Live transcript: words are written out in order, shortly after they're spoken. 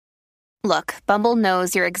Look, Bumble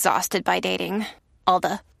knows you're exhausted by dating. All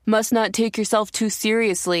the must not take yourself too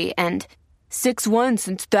seriously and 6'1"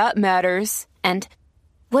 since that matters. And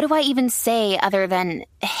what do I even say other than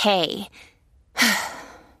hey?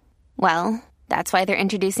 Well, that's why they're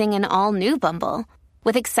introducing an all-new Bumble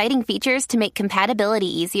with exciting features to make compatibility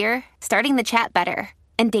easier, starting the chat better,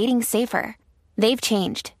 and dating safer. They've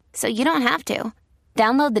changed, so you don't have to.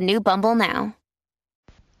 Download the new Bumble now.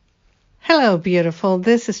 Hello, beautiful.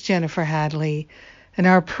 This is Jennifer Hadley, and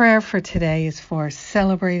our prayer for today is for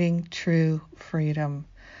celebrating true freedom.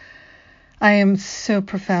 I am so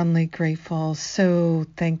profoundly grateful, so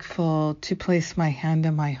thankful to place my hand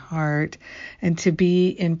on my heart and to be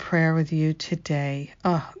in prayer with you today.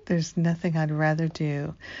 Oh, there's nothing I'd rather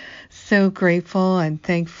do. So grateful and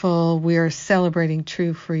thankful we are celebrating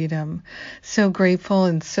true freedom. So grateful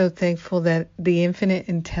and so thankful that the infinite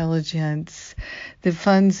intelligence that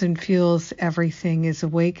funds and fuels everything is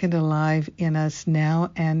awake and alive in us now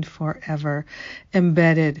and forever.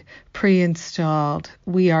 Embedded, pre-installed.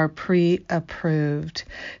 We are pre-approved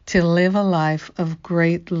to live a life of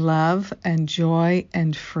great love and joy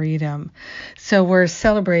and freedom. So we're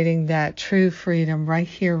celebrating that true freedom right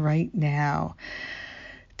here, right now.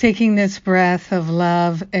 Taking this breath of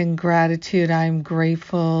love and gratitude, I'm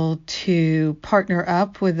grateful to partner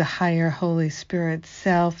up with the higher Holy Spirit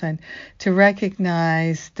self and to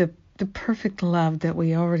recognize the perfect love that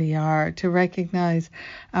we already are, to recognize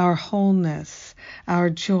our wholeness, our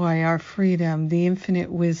joy, our freedom, the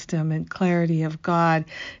infinite wisdom and clarity of God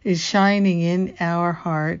is shining in our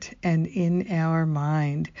heart and in our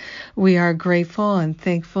mind. We are grateful and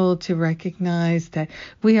thankful to recognize that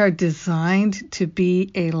we are designed to be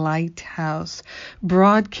a lighthouse,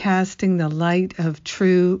 broadcasting the light of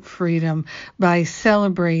true freedom by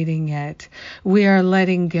celebrating it. We are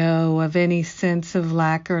letting go of any sense of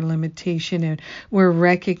lack or limitation, and we're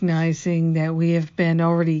recognizing that we have been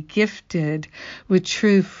already gifted with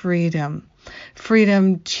true freedom.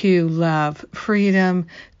 Freedom to love, freedom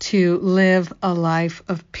to live a life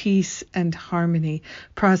of peace and harmony.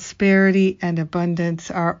 Prosperity and abundance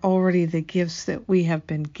are already the gifts that we have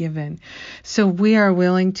been given. So we are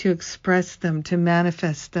willing to express them, to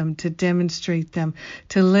manifest them, to demonstrate them,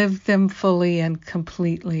 to live them fully and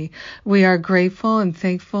completely. We are grateful and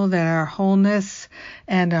thankful that our wholeness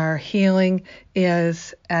and our healing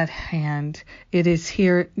is at hand. It is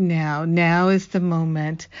here now. Now is the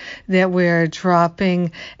moment that we're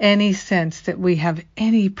dropping any sense that we have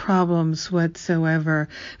any problems whatsoever.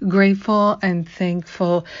 Grateful and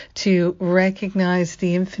thankful to recognize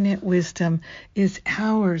the infinite wisdom is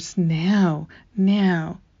ours now.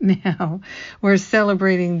 We're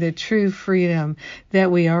celebrating the true freedom that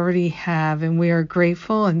we already have, and we are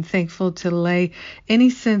grateful and thankful to lay any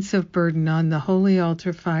sense of burden on the holy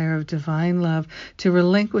altar fire of divine love, to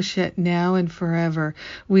relinquish it now and forever.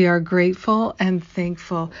 We are grateful and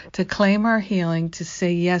thankful to claim our healing, to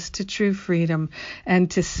say yes to true freedom, and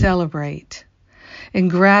to celebrate. In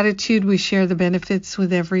gratitude, we share the benefits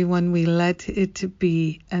with everyone. We let it to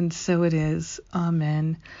be, and so it is.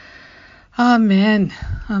 Amen. Amen.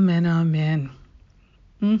 Amen. Amen.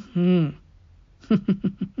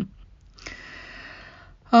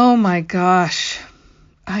 Oh my gosh.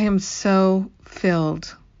 I am so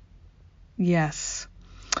filled. Yes.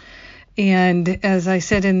 And as I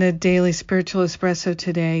said in the Daily Spiritual Espresso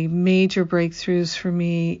today, major breakthroughs for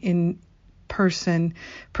me in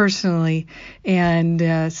personally,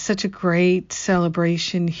 and such a great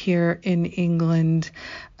celebration here in England,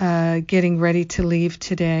 getting ready to leave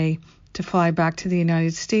today to fly back to the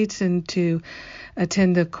United States and to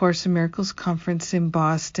attend the Course in Miracles conference in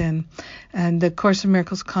Boston. And the Course in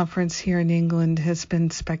Miracles conference here in England has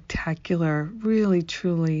been spectacular, really,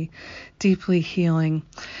 truly, deeply healing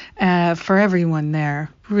for everyone there,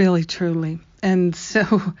 really, truly. And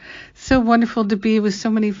so wonderful to be with so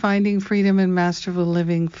many Finding Freedom and Masterful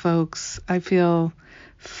Living folks. I feel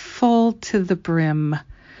full to the brim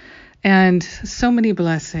and so many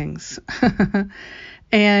blessings.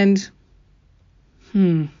 And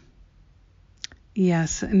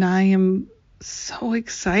yes, and I am so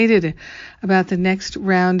excited about the next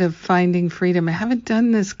round of Finding Freedom. I haven't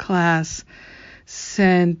done this class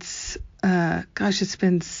since, it's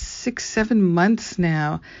been 6-7 months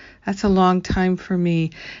now. That's a long time for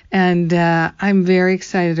me. And I'm very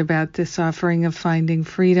excited about this offering of Finding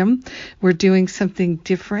Freedom. We're doing something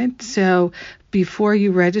different. So before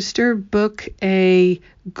you register, book a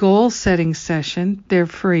goal setting session. They're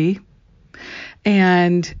free.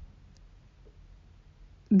 And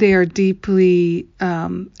they are deeply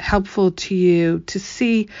helpful to you to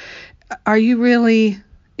see, are you really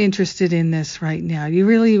interested in this right now? You're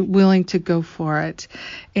really willing to go for it.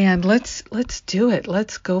 And let's do it.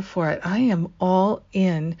 Let's go for it. I am all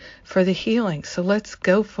in for the healing. So let's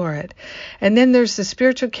go for it. And then there's the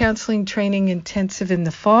spiritual counseling training intensive in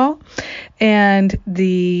the fall, and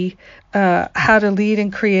the how to lead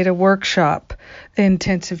and create a workshop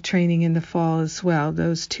intensive training in the fall as well.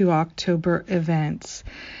 Those 2 October events.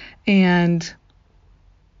 And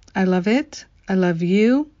I love it. I love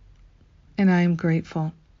you. And I am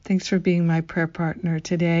grateful. Thanks for being my prayer partner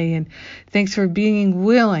today, and thanks for being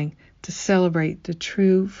willing to celebrate the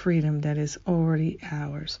true freedom that is already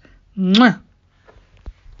ours. Mwah!